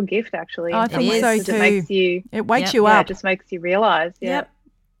gift, actually. I in some think ways, so 'cause too. It makes you. It wakes Yep. you Yeah, up. it just makes you realise. Yep.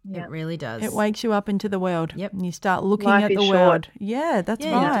 Yeah. It really does. It wakes you up into the world. Yep. And you start looking Life at is the short. world. Yeah, that's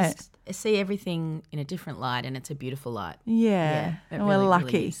You right. just see everything in a different light, and it's a beautiful light. Yeah. it And really, we're really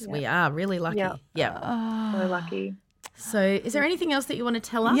lucky. is. We are really lucky. Yeah. Yeah. So lucky. So, is there anything else that you want to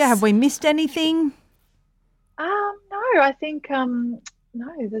tell us? Yeah, have we missed anything? No, I think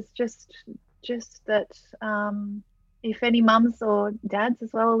no. There's just that if any mums or dads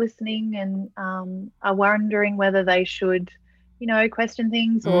as well are listening and are wondering whether they should, question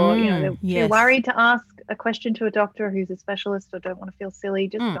things or they're yes. worried to ask a question to a doctor who's a specialist or don't want to feel silly,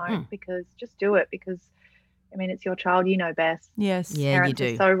 just don't just do it because. I mean, it's your child. You know best. Yes. Yeah, Parents you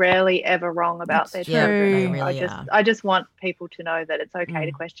do. are so rarely ever wrong about their true. children. They really are. I just want people to know that it's okay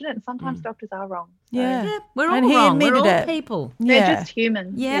to question it, and sometimes doctors are wrong. So Yeah. We're all And he wrong. We're admitted all it. people. they're Yeah. just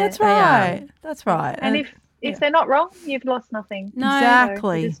human. Yeah, That's they are. right. That's right. And if they're not wrong, you've lost nothing. No.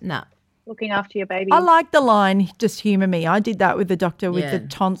 Exactly. So just No. looking after your baby. I like the line, just humour me. I did that with the doctor with Yeah. the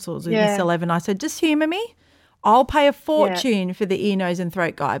tonsils with Yeah. Miss 11. I said, just humour me. I'll pay a fortune for the ear, nose and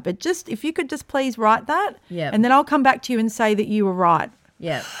throat guy. But just if you could just please write that. Yeah. And then I'll come back to you and say that you were right.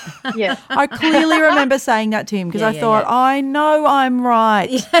 Yeah. Yeah. I clearly remember saying that to him because I Yeah, thought, yeah. I know I'm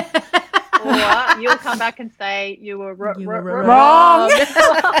right. Or you'll come back and say you were wrong. Wrong.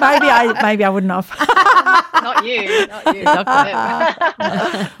 maybe I wouldn't have. Not you. Not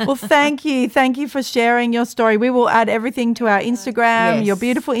you. Well, thank you. Thank you for sharing your story. We will add everything to our Instagram, Yes. your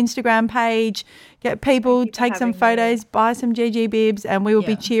beautiful Instagram page. Get people, Thank you for take some having me. photos, buy some Gigi Bibs, and we will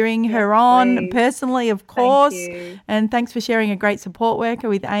be Yeah. cheering her on please. personally, of course. you. And thanks for sharing a great support worker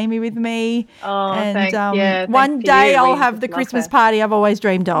with Amy with me. Oh, and thanks. Yeah, one thanks to day you. I'll We have the love Christmas her. party I've always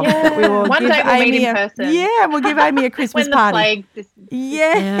dreamed of. Yeah. We will One give day we'll meet Amy in person. Yeah, we'll give Amy a Christmas When the party. plague just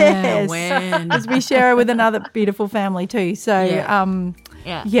Yes. when? As we share it with another beautiful family too. So,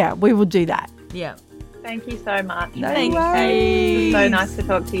 Yeah. yeah, we will do that. Yeah. Thank you so much. No Thank worries. It was so nice to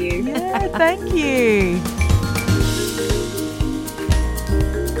talk to you. Yeah, thank you.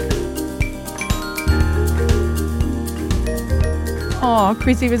 Oh,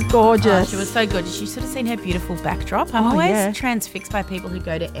 Chrissy was gorgeous. Oh, she was so good. You should have seen her beautiful backdrop. I'm Oh, always yeah. transfixed by people who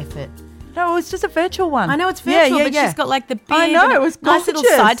go to effort. No, it's just a virtual one. I know it's virtual, Yeah, but she's got like the bib. I know, and it was nice little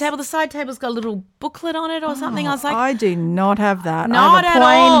gorgeous. side table. The side table's got a little booklet on it or something. I was like, I do not have that. not I have at a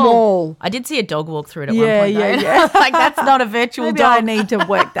plain all. wall. I did see a dog walk through it at Yeah, one point. yeah, though. yeah. I was like, that's not a virtual Maybe dog. I need to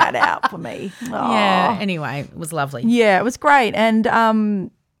work that out for me. Yeah. Oh. Anyway, it was lovely. Yeah, it was great. And,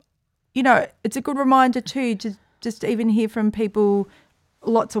 it's a good reminder too to just even hear from people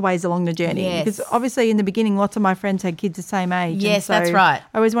lots of ways along the journey. Yes. Because obviously in the beginning, lots of my friends had kids the same age. and Yes, so that's right.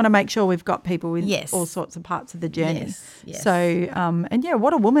 I always want to make sure we've got people with Yes. all sorts of parts of the journey. Yes. So, and yeah,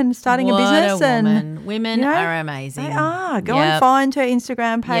 what a woman starting a What business. woman. Women you know, are amazing. They are. Go and find her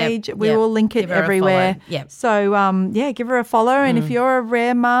Instagram page. We will link it Give her a everywhere. follow. Yep. So, give her a follow. And if you're a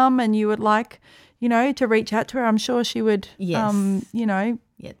rare mum and you would like, to reach out to her, I'm sure she would, Yes.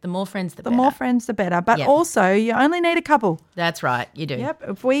 Yeah, the more friends, the better. The more friends, the better. But also, you only need a couple. That's right, you do. Yep.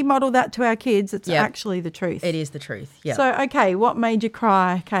 If we model that to our kids, it's actually the truth. It is the truth, yeah. So, okay, what made you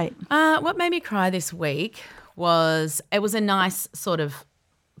cry, Kate? What made me cry this week was it was a nice sort of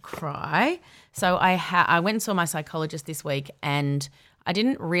cry. So I went and saw my psychologist this week and I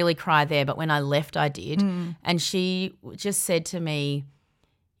didn't really cry there, but when I left I did. And she just said to me,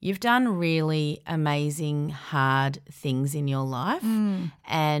 you've done really amazing, hard things in your life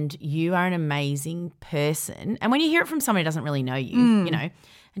and you are an amazing person. And when you hear it from somebody who doesn't really know you,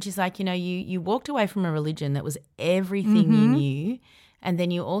 and she's like, you walked away from a religion that was everything you knew and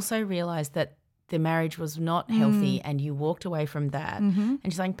then you also realised that the marriage was not healthy and you walked away from that. And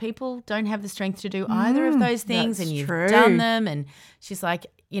she's like, people don't have the strength to do either of those things and you've done them. And she's like,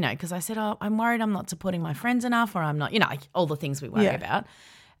 because I said, I'm worried I'm not supporting my friends enough or I'm not, like all the things we worry about.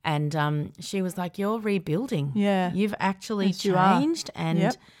 And she was like, you're rebuilding. Yeah. You've actually Yes, you are. changed.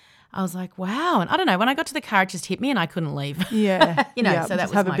 And I was like, wow. And I don't know, when I got to the car, it just hit me and I couldn't leave. Yeah. so that just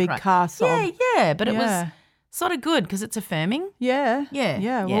was have my a big cry. car sob. Yeah. But it was sort of good because it's affirming. Yeah.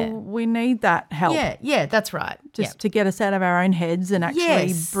 Well, we need that help. Yeah, that's right. Just to get us out of our own heads and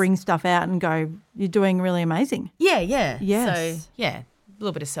actually bring stuff out and go, you're doing really amazing. Yeah. Yes. So, a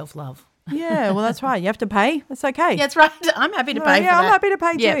little bit of self-love. Yeah, well, that's right. You have to pay. That's okay. Yeah, that's right. I'm happy to pay for that. Yeah, I'm happy to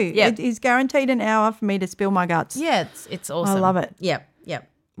pay too. Yeah. It is guaranteed an hour for me to spill my guts. Yeah, it's awesome. I love it. Yeah.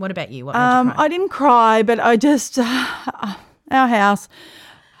 What about you? What made you cry? I didn't cry, but I just, our house,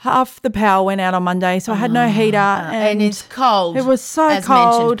 half the power went out on Monday, so I had no heater. And it's cold. It was so as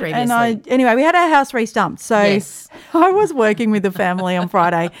cold. mentioned And previously. anyway, we had our house restumped. So I was working with the family on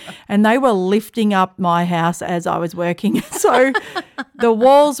Friday and they were lifting up my house as I was working. So the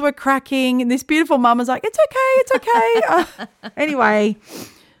walls were cracking and this beautiful mum was like, it's okay. Anyway,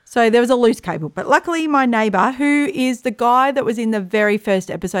 so there was a loose cable. But luckily my neighbour, who is the guy that was in the very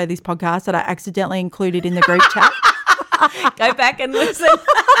first episode of this podcast that I accidentally included in the group chat. Go back and listen.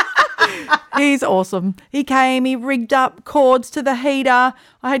 He's awesome. He came, he rigged up cords to the heater.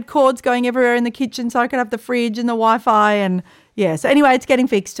 I had cords going everywhere in the kitchen so I could have the fridge and the Wi-Fi and so anyway, it's getting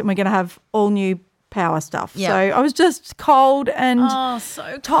fixed and we're going to have all new power stuff. Yep. So I was just cold and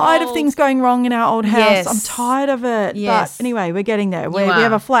so tired of things going wrong in our old house. Yes. I'm tired of it. Yes. But anyway, we're getting there. We are.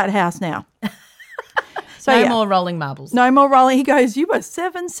 have a flat house now. So no more rolling marbles. No more rolling. He goes, you were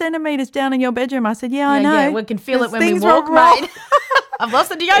 7 centimetres down in your bedroom. I said, I know. Yeah, we can feel it when we Things walk, were wrong. mate. I've lost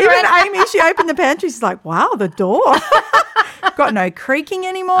the deodorant. Even Amy, she opened the pantry. She's like, wow, the door. Got no creaking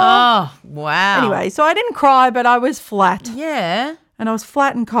anymore. Oh, wow. Anyway, so I didn't cry, but I was flat. Yeah. And I was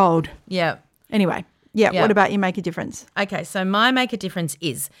flat and cold. Yeah. Anyway, what about you make a difference? Okay, so my make a difference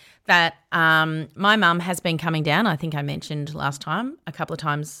is that my mum has been coming down, I think I mentioned last time, a couple of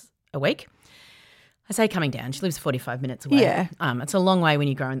times a week. I say coming down. She lives 45 minutes away. Yeah. It's a long way when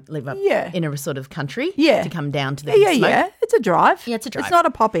you go and live up in a sort of country to come down to the smoke. Yeah. It's a drive. Yeah, it's a drive. It's not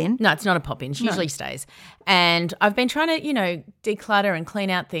a pop-in. No, it's not a pop-in. She usually stays. And I've been trying to, declutter and clean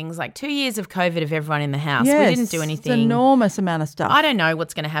out things. Like 2 years of COVID of everyone in the house. Yes, we didn't do anything. It's an enormous amount of stuff. I don't know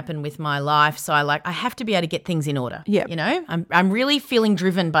what's going to happen with my life. So I have to be able to get things in order. Yep. I'm really feeling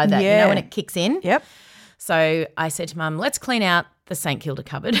driven by that, when it kicks in. Yep. So I said to Mum, let's clean out the St Kilda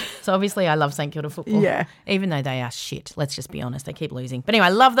cupboard. So obviously I love St Kilda football. Yeah. Even though they are shit. Let's just be honest. They keep losing. But anyway, I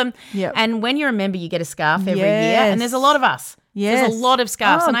love them. Yep. And when you're a member, you get a scarf every year. And there's a lot of us. Yes. There's a lot of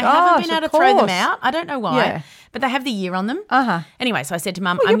scarves. And I haven't been able to throw them out. I don't know why. Yeah. But they have the year on them. Uh-huh. Anyway, so I said to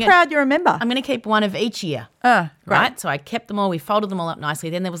Mum, Well, you're proud you're a member. I'm going to keep one of each year. Great. Right? So I kept them all. We folded them all up nicely.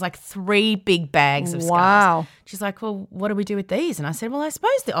 Then there was like 3 big bags of scarves. Wow. She's like, well, what do we do with these? And I said, well, I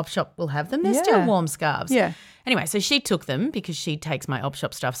suppose the op shop will have them. They're still warm scarves. Yeah. Anyway, so she took them because she takes my op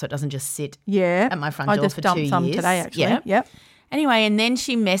shop stuff so it doesn't just sit Yeah. at my front door for 2 years. I just dumped some today, actually. Yeah. Yep. Anyway, and then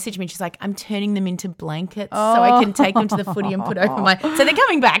she messaged me. She's like, I'm turning them into blankets so I can take them to the footy and put over my... So they're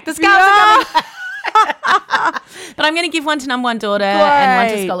coming back. The scarves are coming back. But I'm going to give one to number 1 daughter and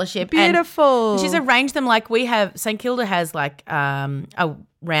one to scholarship. Beautiful. And she's arranged them like we have. St Kilda has like a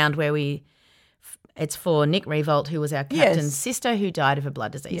round where we It's for Nick Revolt, who was our captain's sister who died of a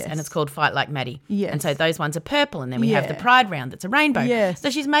blood disease, and it's called Fight Like Maddie. Yes. And so those ones are purple, and then we have the Pride round that's a rainbow. Yes. So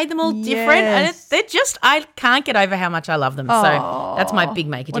she's made them all different, and they're just, I can't get over how much I love them. So that's my big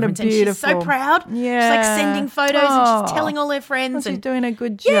make a difference. And she's so proud. Yeah. She's like sending photos and she's telling all her friends. Well, she's doing a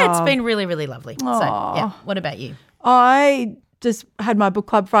good job. Yeah, it's been really, really lovely. So, yeah. What about you? I just had my book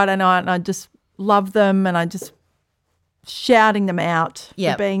club Friday night and I just love them and I just shouting them out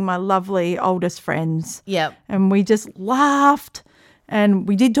for being my lovely oldest friends. Yep. And we just laughed and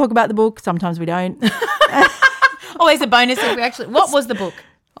we did talk about the book. Sometimes we don't. Always a bonus if we actually – what was the book?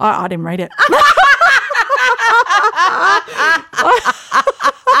 I didn't read it.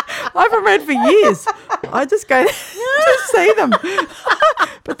 I haven't read for years. I just go to see them.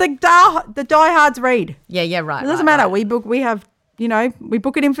 But the diehards read. Yeah, right. It doesn't matter. We book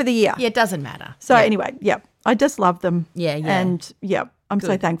it in for the year. Yeah, it doesn't matter. So anyway, I just love them. Yeah. And I'm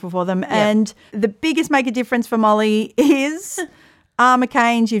so thankful for them. Yeah. And the biggest make a difference for Molly is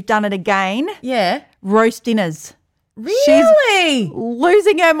McCain's, you've done it again. Yeah. Roast dinners. Really? She's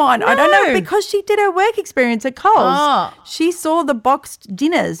losing her mind. No. I don't know, because she did her work experience at Coles. Oh. She saw the boxed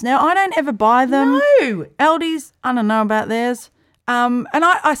dinners. Now, I don't ever buy them. No. Aldi's, I don't know about theirs. And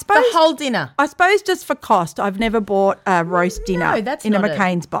I suppose the whole dinner. I suppose just for cost, I've never bought a roast dinner that's in a not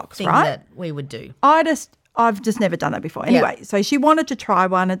McCain's box, thing right? That we would do. I've just never done that before. Anyway, so she wanted to try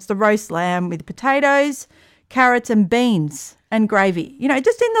one. It's the roast lamb with potatoes, carrots and beans and gravy.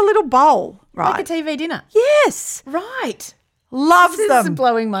 Just in the little bowl, right? Like a TV dinner. Yes. Right. Loves this them. This is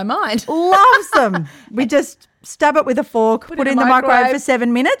blowing my mind. Loves them. We just stab it with a fork, put it in the microwave for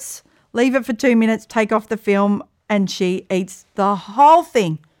 7 minutes, leave it for 2 minutes, take off the film, and she eats the whole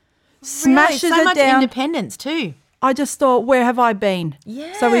thing. Smashes so it much down. Independence too. I just thought, where have I been?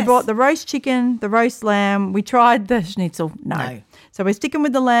 Yes. So we bought the roast chicken, the roast lamb. We tried the schnitzel. No. So we're sticking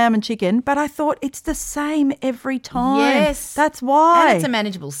with the lamb and chicken, but I thought it's the same every time. Yes. That's why. And it's a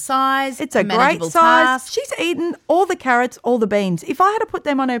manageable size. It's a great size. Task. She's eaten all the carrots, all the beans. If I had to put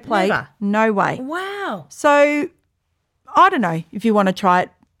them on her plate, no way. Wow. So I don't know if you want to try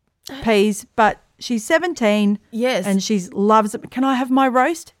it, peas, but she's 17. Yes. And she loves it. Can I have my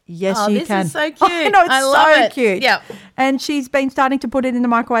roast? Yes, you can. This is so cute. I know, it's so cute. Yep. And she's been starting to put it in the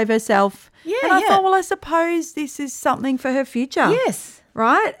microwave herself. Yeah, and I thought, well, I suppose this is something for her future. Yes.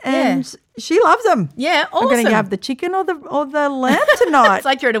 Right? And she loves them. Yeah, awesome. I'm going to have the chicken or the lamb tonight. It's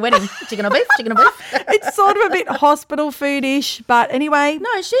like you're at a wedding. Chicken or beef, chicken or beef. It's sort of a bit hospital food-ish, but anyway.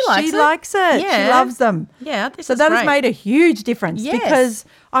 No, she likes it. Yeah. She loves them. Yeah, so that has made a huge difference because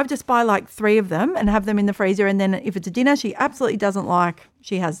I just buy like 3 of them and have them in the freezer, and then if it's a dinner she absolutely doesn't like,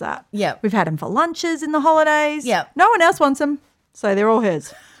 she has that. Yeah. We've had them for lunches in the holidays. Yeah. No one else wants them, so they're all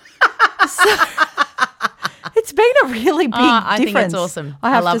hers. So it's been a really big difference. I think it's awesome. I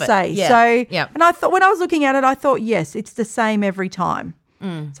have to say. Yeah. So, yeah. And I thought when I was looking at it, I thought, yes, it's the same every time.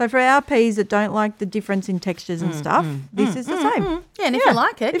 So for our peas that don't like the difference in textures and stuff, this is the same. Yeah, and if you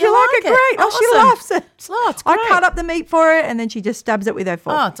like it, if you like it, great. Oh, she loves it. Oh, it's great. I cut up the meat for it and then she just stabs it with her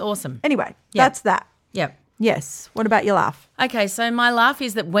fork. Oh, it's awesome. Anyway, that's that. Yep. Yes. What about your laugh? Okay, so my laugh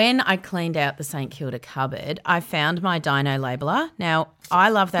is that when I cleaned out the St Kilda cupboard, I found my dino labeler. Now, I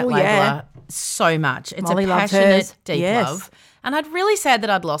love that labeler so much. It's Molly a loves passionate, hers. deep love. And I'd really sad that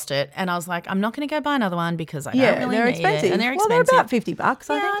I'd lost it. And I was like, I'm not going to go buy another one because I don't really they're need expensive. it. And they're Well, expensive. they're about $50,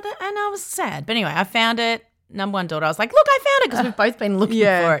 I think. And I was sad. But anyway, I found it. Number one daughter, I was like, look, I found it because we've both been looking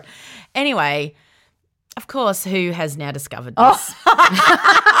for it. Anyway, of course, who has now discovered this?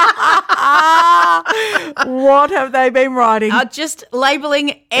 What have they been writing? Just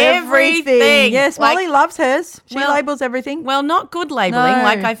labelling everything. Yes, Molly loves hers. She labels everything. Well, not good labelling. No.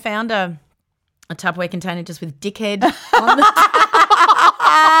 Like I found a Tupperware container just with dickhead on the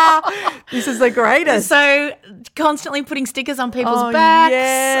This is the greatest. So constantly putting stickers on people's backs.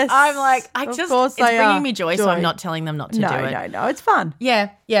 Yes. I'm like, Of it's course they are. bringing me joy, so I'm not telling them not to do it. No, it's fun.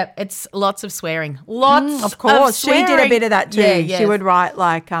 Yeah, it's lots of swearing. Lots Of course. She did a bit of that too. Yeah, yes. She would write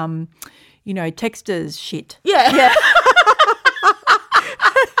like, texters shit. Yeah.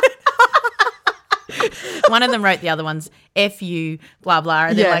 One of them wrote the other ones, F you, blah, blah,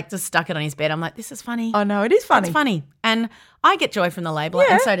 and then just stuck it on his bed. I'm like, this is funny. Oh, no, it is funny. It's funny. And I get joy from the labeler,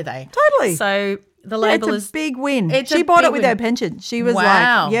 and so do they. Totally. So the label it's a big win. It's She a bought big it with win. her pension. She was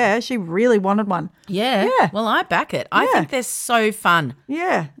Wow. like, she really wanted one. Yeah. Well, I back it. I think they're so fun.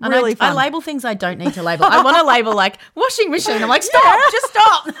 Yeah, And really I fun. label things I don't need to label. I want to label like washing machine. I'm like, stop, just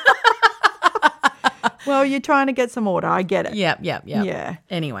stop. Well, you're trying to get some order. I get it. Yeah. Yeah.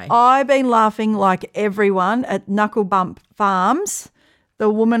 Anyway. I've been laughing like everyone at Knuckle Bump Farms. the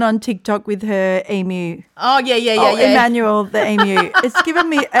woman on TikTok with her emu. Oh, yeah. Emmanuel, the emu. It's given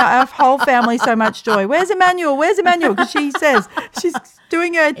me our whole family so much joy. Where's Emmanuel? Because she says she's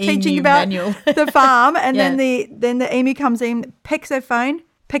doing her teaching about the farm, and then the emu comes in, pecks her phone,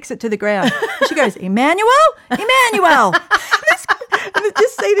 pecks it to the ground. And she goes, Emmanuel. And I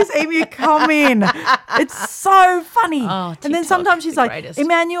just see this emu come in. It's so funny. Oh, and then sometimes she's like, greatest.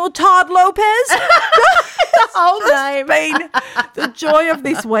 Emmanuel Todd Lopez. The whole name. Been the joy of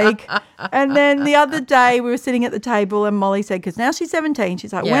this week. And then the other day we were sitting at the table and Molly said, because now she's 17,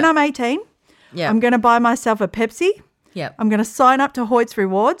 she's like, when I'm 18, I'm going to buy myself a Pepsi. Yep. I'm going to sign up to Hoyt's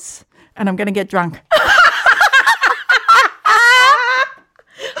Rewards and I'm going to get drunk.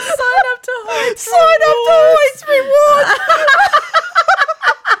 Sign up to Hoyt's Rewards.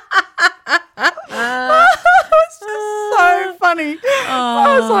 It's just so funny.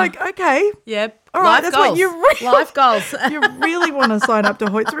 I was like, okay. Yep. All right, that's what you really Life goals. You really want to sign up to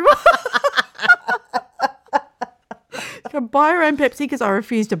Hoyt's Rewards. You can buy her own Pepsi because I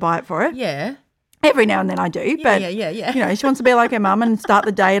refuse to buy it for her. Yeah. Every now and then I do, but yeah. you know, she wants to be like her mum and start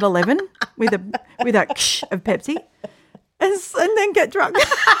the day at 11 with a ksh of Pepsi, and then get drunk.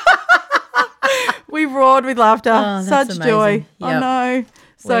 We roared with laughter. Oh, Such that's joy. amazing. I Yep. know.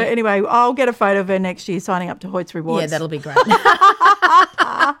 So anyway, I'll get a photo of her next year signing up to Hoyt's Rewards. Yeah, that'll be great.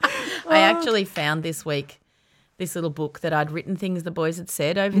 I actually found this week this little book that I'd written things the boys had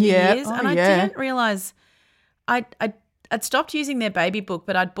said over the years, and I didn't realise I'd stopped using their baby book,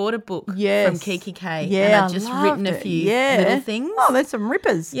 but I'd bought a book from Kiki K, and I'd just written a few little things. Oh, there's some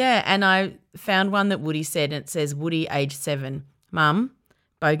rippers. Yeah, and I found one that Woody said, and it says, Woody, age 7, Mum,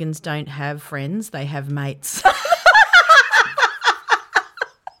 bogans don't have friends, they have mates.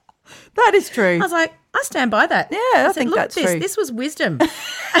 That is true. I was like, I stand by that. Yeah, I think Look that's at this. true. This was wisdom.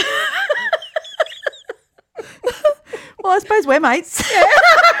 Well, I suppose we're mates.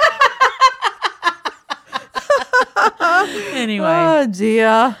 Anyway. Oh,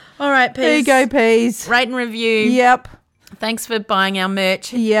 dear. All right, Peas. There you go, Peas. Rate and review. Yep. Thanks for buying our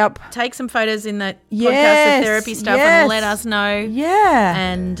merch. Yep. Take some photos in that podcast of therapy stuff and let us know. Yeah.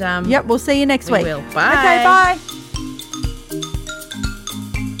 And yep, we'll see you next week. We will. Bye. Okay, bye.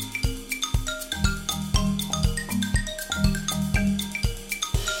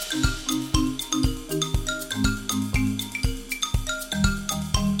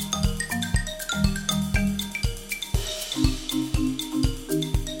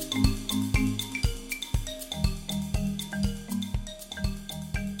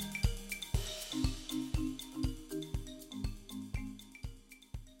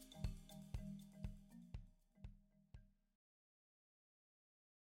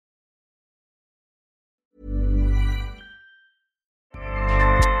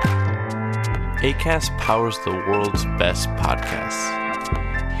 Acast powers the world's best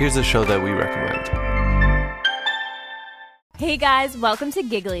podcasts. Here's a show that we recommend. Hey guys, welcome to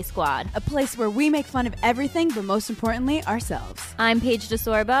Giggly Squad. A place where we make fun of everything, but most importantly, ourselves. I'm Paige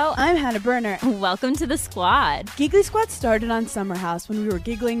DeSorbo. I'm Hannah Berner. Welcome to the squad. Giggly Squad started on Summer House when we were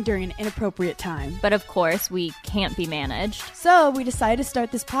giggling during an inappropriate time. But of course, we can't be managed. So we decided to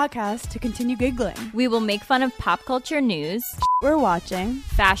start this podcast to continue giggling. We will make fun of pop culture news, we're watching,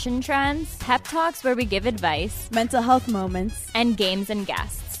 fashion trends, pep talks where we give advice, mental health moments, and games and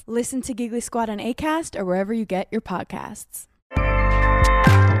guests. Listen to Giggly Squad on Acast or wherever you get your podcasts.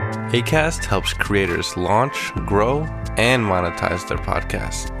 Acast helps creators launch, grow, and monetize their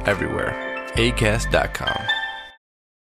podcasts everywhere. Acast.com.